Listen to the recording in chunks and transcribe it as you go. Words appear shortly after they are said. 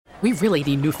We really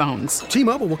need new phones.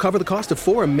 T-Mobile will cover the cost of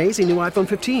 4 amazing new iPhone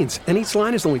 15s, and each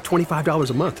line is only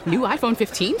 $25 a month. New iPhone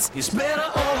 15s? It's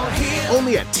better over here.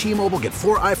 Only at T-Mobile, get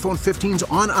 4 iPhone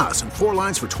 15s on us and 4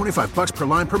 lines for $25 per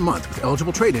line per month with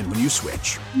eligible trade-in when you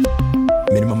switch.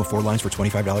 Minimum of 4 lines for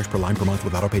 $25 per line per month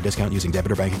with autopay discount using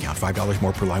debit or bank account. $5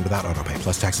 more per line without autopay,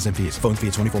 plus taxes and fees. Phone fee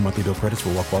at 24 monthly bill credits for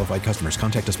well-qualified customers.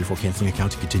 Contact us before canceling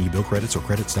account to continue bill credits or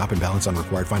credit stop and balance on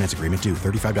required finance agreement due.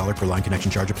 $35 per line connection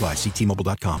charge applies. See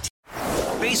T-Mobile.com.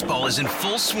 Baseball is in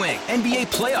full swing. NBA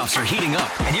playoffs are heating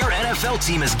up, and your NFL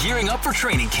team is gearing up for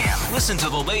training camp. Listen to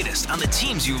the latest on the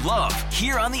teams you love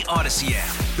here on the Odyssey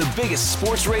app. The biggest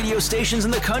sports radio stations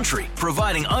in the country,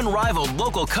 providing unrivaled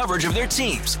local coverage of their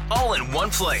teams, all in one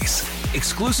place.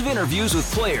 Exclusive interviews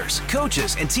with players,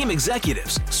 coaches, and team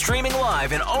executives, streaming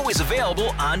live and always available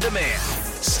on demand.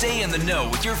 Stay in the know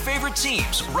with your favorite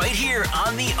teams right here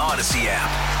on the Odyssey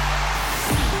app.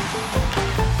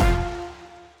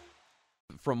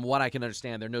 From what I can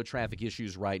understand, there are no traffic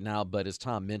issues right now, but as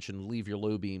Tom mentioned, leave your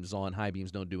low beams on. High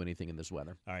beams don't do anything in this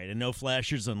weather. All right, and no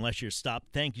flashers unless you're stopped.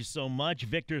 Thank you so much.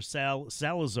 Victor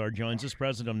Salazar joins us,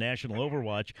 president of National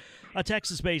Overwatch, a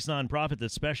Texas-based nonprofit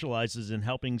that specializes in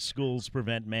helping schools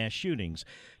prevent mass shootings.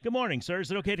 Good morning, sir.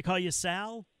 Is it okay to call you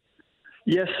Sal?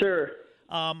 Yes, sir.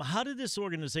 How did this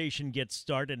organization get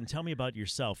started? And tell me about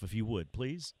yourself, if you would,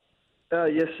 please.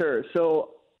 Yes, sir.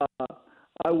 So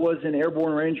I was an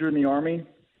airborne ranger in the Army,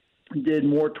 did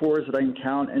more tours that I can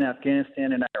count in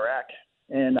Afghanistan and Iraq.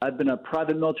 And I've been a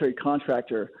private military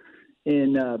contractor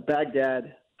in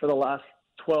Baghdad for the last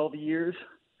 12 years.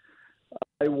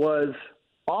 I was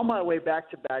on my way back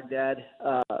to Baghdad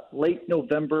late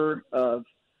November of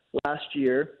last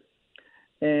year,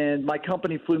 and my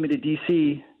company flew me to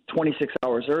D.C. 26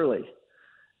 hours early.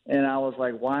 And I was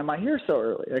like, why am I here so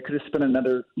early? I could have spent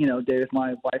another day with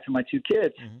my wife and my 2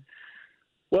 kids. Mm-hmm.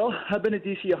 Well, I've been to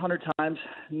D.C. 100 times,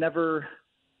 never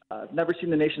seen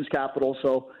the nation's capital,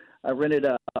 so I rented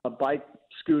a bike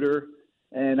scooter,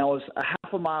 and I was a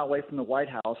half a mile away from the White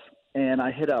House, and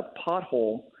I hit a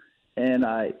pothole, and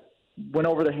I went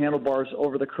over the handlebars,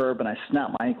 over the curb, and I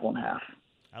snapped my ankle in half.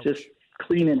 Ouch. Just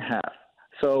clean in half.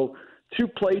 So 2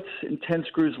 plates and 10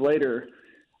 screws later,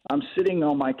 I'm sitting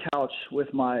on my couch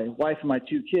with my wife and my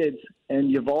 2 kids, and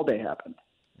Uvalde happened.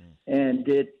 And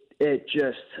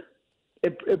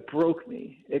it broke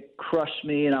me. It crushed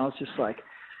me, and I was just like,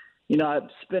 I've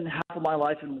spent half of my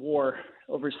life in war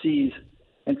overseas,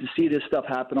 and to see this stuff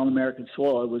happen on American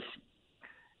soil,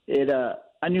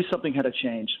 I knew something had to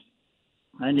change.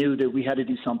 I knew that we had to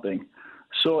do something.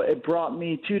 So it brought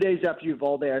me 2 days after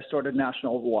Uvalde, I started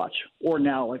National Overwatch, or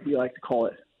now, like we like to call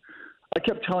it. I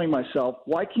kept telling myself,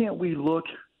 why can't we look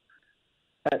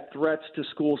at threats to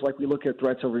schools like we look at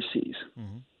threats overseas,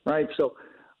 right? So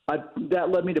that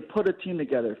led me to put a team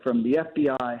together from the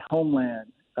FBI,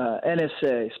 Homeland,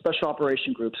 NSA, Special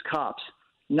Operation Groups, cops,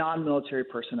 non-military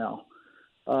personnel,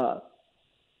 to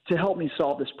help me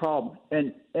solve this problem.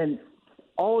 And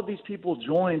all of these people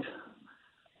joined.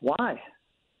 Why?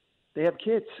 They have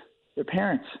kids. They're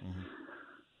parents.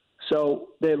 So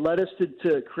they led us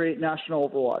to create National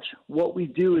Overwatch. What we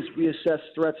do is we assess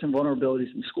threats and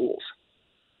vulnerabilities in schools.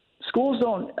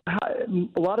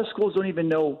 A lot of schools don't even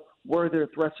know where their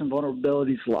threats and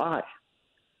vulnerabilities lie.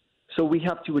 So we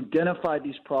have to identify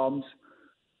these problems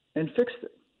and fix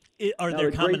them. Are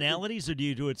there commonalities, or do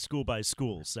you do it school by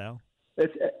school, Sal?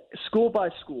 It's school by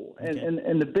school. Okay.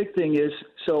 And the big thing is,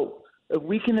 so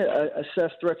we can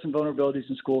assess threats and vulnerabilities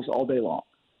in schools all day long,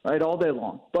 right? All day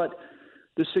long. But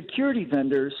the security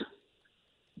vendors,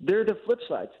 they're the flip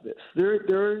side to this.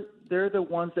 They're the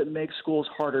ones that make schools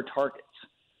harder targets.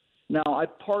 Now, I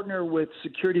partner with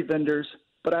security vendors,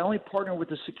 but I only partner with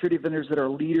the security vendors that are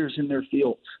leaders in their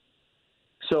fields.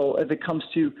 So if it comes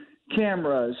to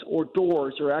cameras or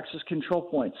doors or access control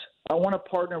points, I want to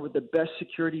partner with the best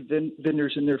security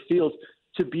vendors in their fields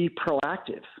to be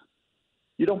proactive.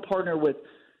 You don't partner with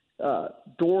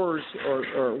doors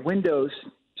or windows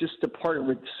just to partner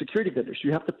with security vendors.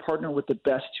 You have to partner with the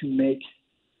best to make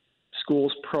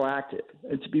schools proactive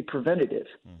and to be preventative.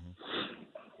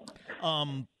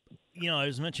 I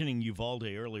was mentioning Uvalde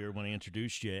earlier when I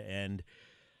introduced you, and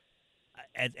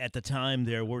at the time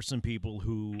there were some people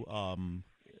who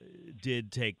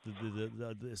did take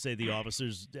the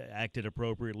officers acted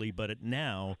appropriately, but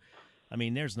now, I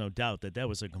mean, there's no doubt that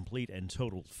was a complete and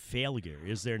total failure,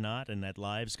 is there not? And that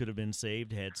lives could have been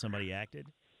saved had somebody acted?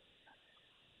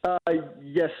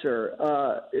 Yes, sir.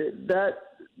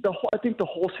 I think the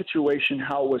whole situation,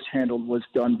 how it was handled, was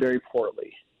done very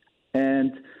poorly.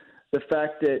 And the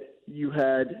fact that you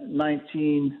had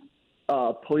 19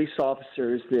 police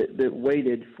officers that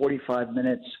waited 45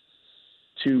 minutes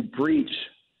to breach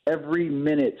every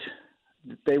minute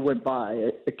that they went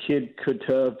by. A kid could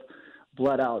have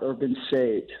bled out or been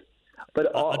saved. But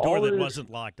a door that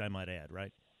wasn't locked, I might add,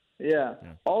 right? Yeah.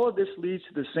 All of this leads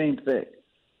to the same thing.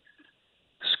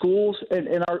 Schools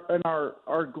and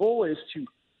our goal is to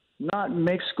not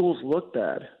make schools look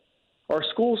bad. Our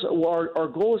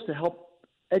goal is to help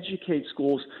educate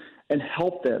schools and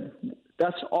help them.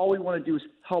 That's all we want to do is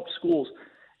help schools.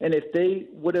 And if they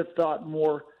would have thought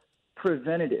more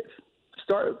preventative,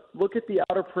 look at the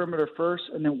outer perimeter first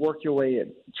and then work your way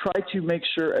in. Try to make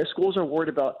sure, as schools are worried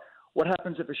about what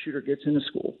happens if a shooter gets into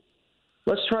school,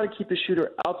 let's try to keep the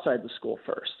shooter outside the school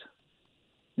first.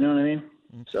 You know what I mean?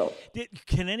 So,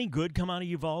 can any good come out of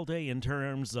Uvalde in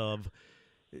terms of,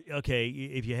 okay,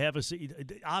 if you have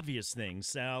obvious things,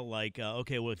 Sal, like,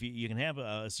 okay, well, if you can have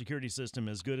a security system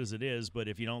as good as it is, but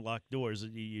if you don't lock doors, a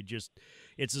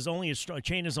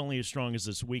chain is only as strong as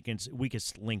its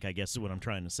weakest link, I guess is what I'm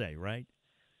trying to say, right?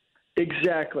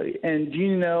 Exactly. And do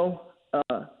you know,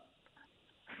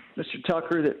 Mr.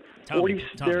 Tucker, that Tommy,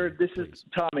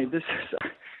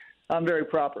 I'm very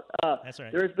proper. That's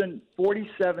right. There has been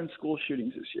 47 school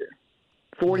shootings this year.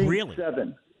 47.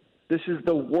 Really? This is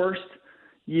the worst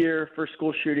year for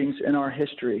school shootings in our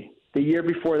history. The year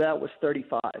before that was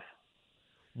 35.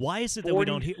 Why is it that we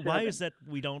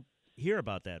don't hear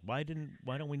about that? Why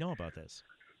don't we know about this?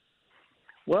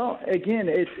 Well, again,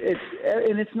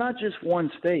 it's not just one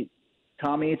state,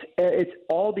 Tommy. It's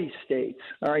all these states.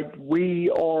 All right, we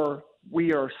are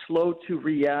slow to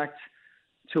react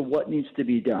to what needs to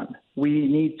be done. We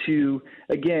need to,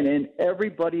 again, and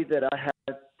everybody that I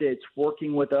have that's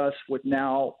working with us with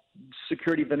now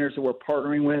security vendors that we're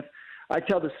partnering with, I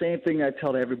tell the same thing I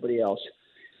tell to everybody else.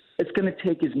 It's going to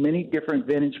take as many different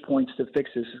vantage points to fix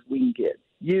this as we can get.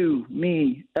 You,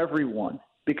 me, everyone.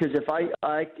 Because if I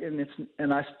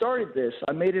started this,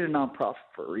 I made it a nonprofit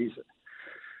for a reason.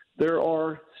 There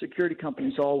are security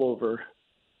companies all over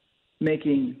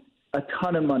making a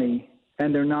ton of money,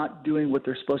 and they're not doing what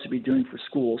they're supposed to be doing for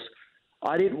schools.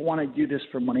 I didn't want to do this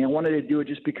for money. I wanted to do it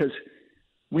just because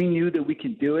we knew that we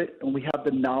could do it and we have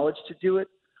the knowledge to do it.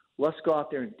 Let's go out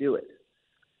there and do it.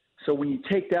 So when you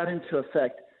take that into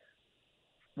effect,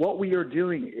 what we are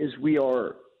doing is we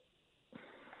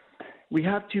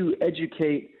have to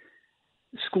educate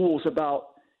schools about,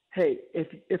 hey,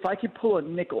 if I could pull a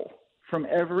nickel from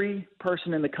every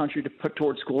person in the country to put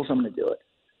towards schools, I'm going to do it.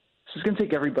 So it's going to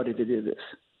take everybody to do this,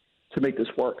 to make this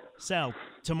work. Sal,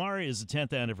 tomorrow is the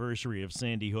 10th anniversary of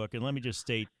Sandy Hook, and let me just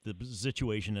state the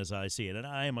situation as I see it. And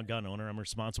I am a gun owner. I'm a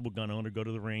responsible gun owner, go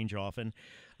to the range often,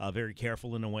 very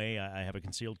careful in a way. I have a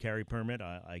concealed carry permit.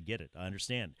 I get it. I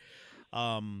understand.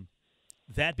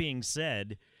 That being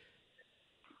said,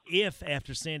 if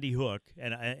after Sandy Hook,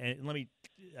 and let me,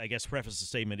 I guess, preface the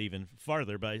statement even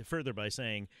further by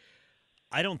saying,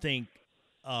 I don't think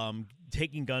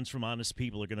taking guns from honest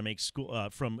people are going to make school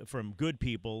from good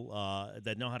people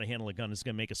that know how to handle a gun is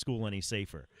going to make a school any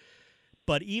safer.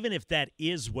 But even if that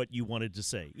is what you wanted to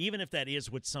say, even if that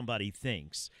is what somebody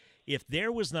thinks, if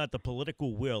there was not the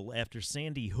political will after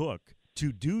Sandy Hook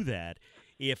to do that,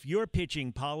 if you're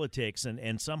pitching politics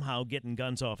and somehow getting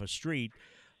guns off a street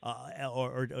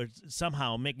or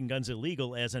somehow making guns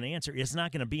illegal as an answer, it's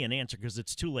not going to be an answer because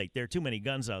it's too late. There are too many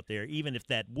guns out there, even if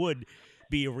that would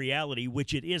be a reality,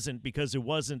 which it isn't because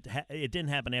it didn't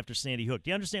happen after Sandy Hook.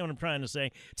 Do you understand what I'm trying to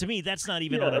say? To me, that's not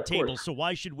even on the table, so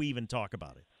why should we even talk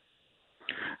about it?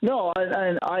 No,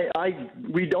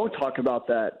 we don't talk about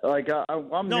that.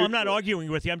 I'm not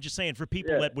arguing with you. I'm just saying for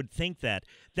people that would think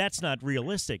that's not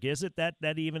realistic, is it?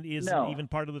 That even isn't even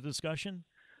part of the discussion?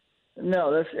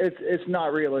 No, it's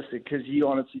not realistic because you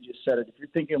honestly just said it. If you're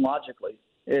thinking logically,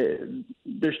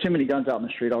 there's too many guns out in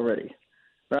the street already,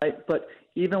 right? But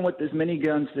even with as many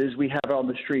guns as we have out on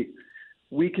the street,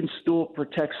 we can still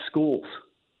protect schools.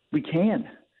 We can,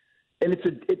 and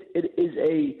it is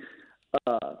a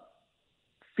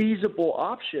feasible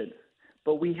option,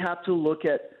 but we have to look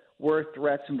at where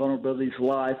threats and vulnerabilities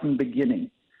lie from the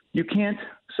beginning. You can't.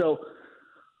 So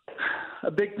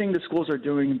a big thing the schools are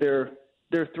doing, they're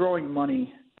throwing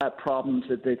money at problems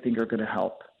that they think are going to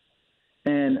help.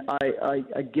 And I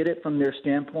get it from their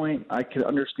standpoint. I can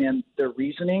understand their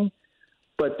reasoning,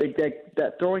 but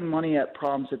that throwing money at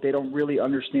problems that they don't really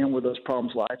understand where those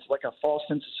problems lie, it's like a false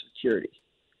sense of security,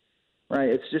 right?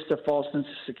 It's just a false sense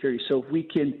of security. So if we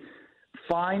can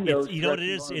find those, you know what it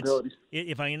is?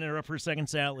 If I interrupt for a second,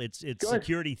 Sal, it's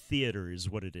security theater is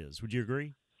what it is. Would you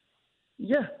agree?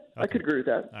 Yeah, okay. I could agree with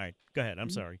that. All right, go ahead. I'm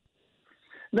sorry.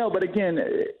 No, but again,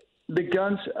 the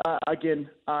guns. I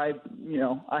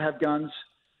have guns.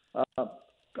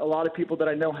 A lot of people that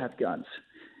I know have guns,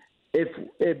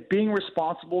 if being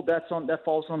responsible, that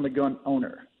falls on the gun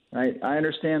owner, right? I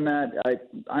understand that.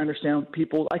 I understand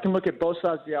people. I can look at both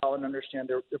sides of the aisle and understand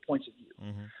their points of view.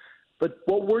 Mm-hmm. But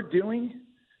what we're doing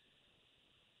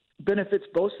benefits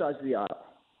both sides of the aisle,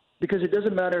 because it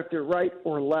doesn't matter if they're right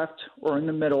or left or in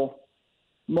the middle.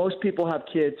 Most people have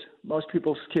kids. Most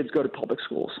people's kids go to public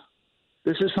schools.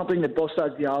 This is something that both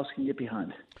sides of the aisle can get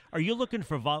behind. Are you looking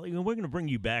for volume? We're going to bring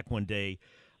you back one day.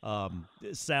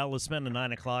 Sal has spent the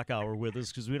 9 o'clock hour with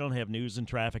us because we don't have news and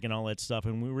traffic and all that stuff,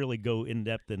 and we really go in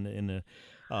depth into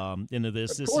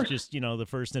this. This is just the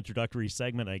first introductory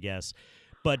segment, I guess.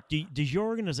 But does your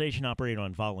organization operate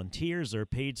on volunteers or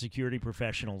paid security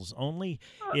professionals only?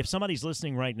 If somebody's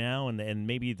listening right now and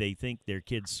maybe they think their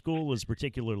kid's school is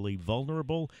particularly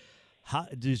vulnerable, how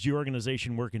does your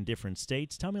organization work in different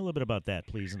states? Tell me a little bit about that,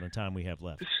 please, in the time we have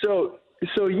left. So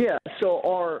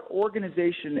our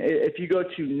organization, if you go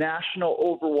to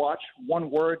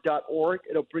nationaloverwatch.org,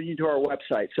 it'll bring you to our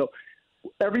website. So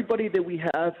everybody that we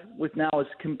have with now is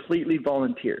completely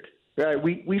volunteered. Right?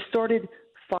 We started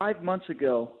 5 months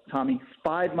ago, Tommy,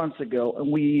 5 months ago,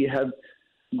 and we have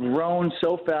grown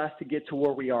so fast to get to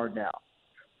where we are now.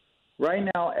 Right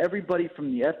now, everybody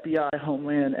from the FBI,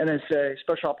 Homeland, NSA,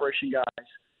 Special Operation guys,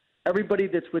 everybody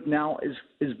that's with now is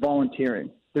volunteering.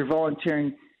 They're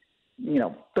volunteering,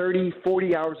 30,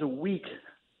 40 hours a week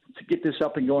to get this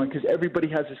up and going, because everybody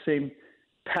has the same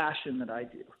passion that I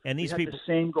do. And these people, the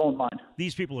same goal in mind.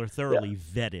 These people are thoroughly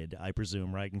vetted, I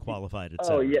presume, right, and qualified, et Oh,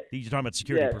 cetera. yeah. You're talking about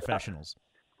security professionals.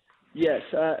 Yes,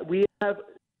 we have.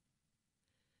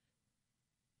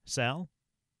 Sal?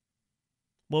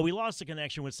 Well, we lost the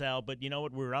connection with Sal, but you know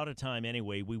what? We're out of time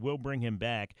anyway. We will bring him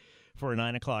back for a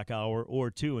 9 o'clock hour or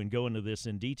two and go into this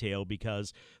in detail,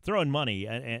 because throwing money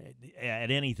at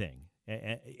anything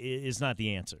is not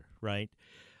the answer, right?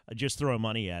 Just throwing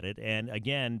money at it. And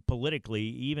again, politically,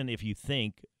 even if you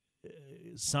think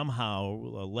somehow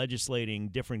legislating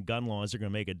different gun laws are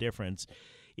going to make a difference,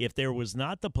 if there was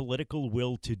not the political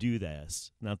will to do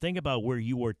this, now think about where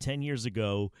you were 10 years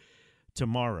ago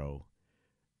tomorrow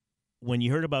when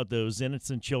you heard about those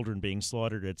innocent children being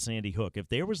slaughtered at Sandy Hook. If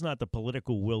there was not the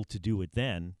political will to do it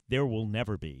then, there will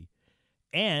never be.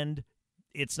 And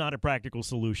it's not a practical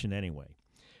solution anyway.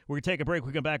 We're going to take a break.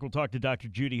 We come back. We'll talk to Dr.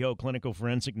 Judy Ho, clinical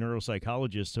forensic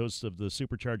neuropsychologist, host of the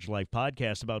Supercharged Life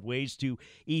podcast, about ways to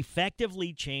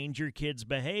effectively change your kid's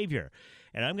behavior.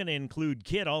 And I'm going to include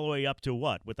kid all the way up to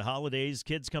what? With the holidays,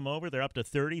 kids come over, they're up to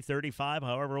 30, 35,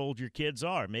 however old your kids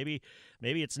are. Maybe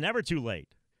it's never too late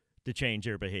to change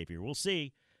their behavior. We'll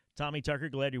see. Tommy Tucker,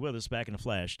 glad you're with us. Back in a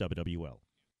flash, WWL.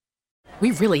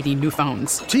 We really need new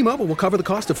phones. T-Mobile will cover the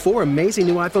cost of 4 amazing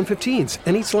new iPhone 15s,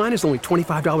 and each line is only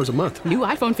 $25 a month. New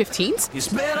iPhone 15s? It's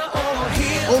better over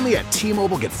here. Only at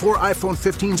T-Mobile, get 4 iPhone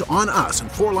 15s on us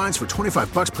and 4 lines for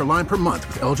 $25 per line per month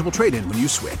with eligible trade-in when you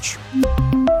switch.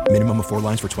 Minimum of 4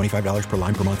 lines for $25 per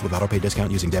line per month with autopay discount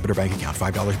using debit or bank account.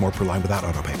 $5 more per line without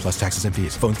autopay, plus taxes and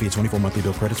fees. Phone fee at 24 monthly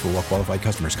bill credits for well-qualified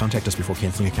customers. Contact us before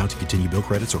canceling account to continue bill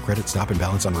credits or credit stop and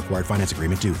balance on required finance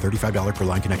agreement due. $35 per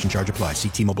line connection charge applies. See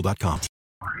T-Mobile.com.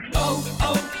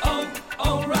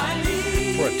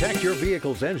 O'Reilly. Protect your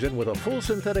vehicle's engine with a full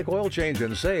synthetic oil change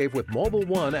and save with Mobil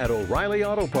 1 at O'Reilly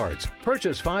Auto Parts.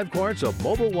 Purchase 5 quarts of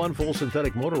Mobil 1 full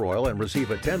synthetic motor oil and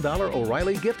receive a $10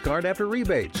 O'Reilly gift card after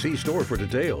rebate. See store for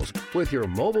details. With your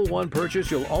Mobil 1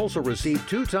 purchase, you'll also receive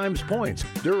 2 times points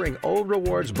during O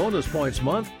Rewards Bonus Points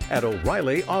Month at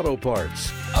O'Reilly Auto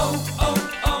Parts.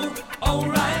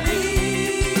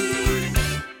 O'Reilly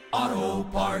Auto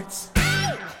Parts.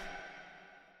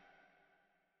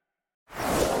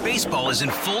 Baseball is in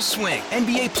full swing.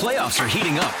 NBA playoffs are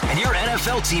heating up, and your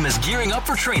NFL team is gearing up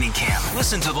for training camp.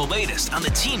 Listen to the latest on the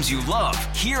teams you love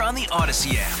here on the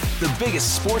Odyssey app. The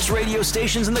biggest sports radio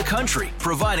stations in the country,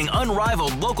 providing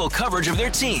unrivaled local coverage of their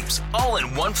teams, all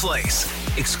in one place.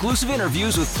 Exclusive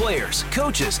interviews with players,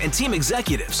 coaches, and team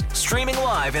executives, streaming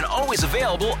live and always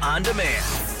available on demand.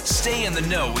 Stay in the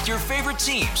know with your favorite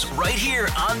teams right here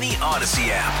on the Odyssey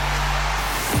app.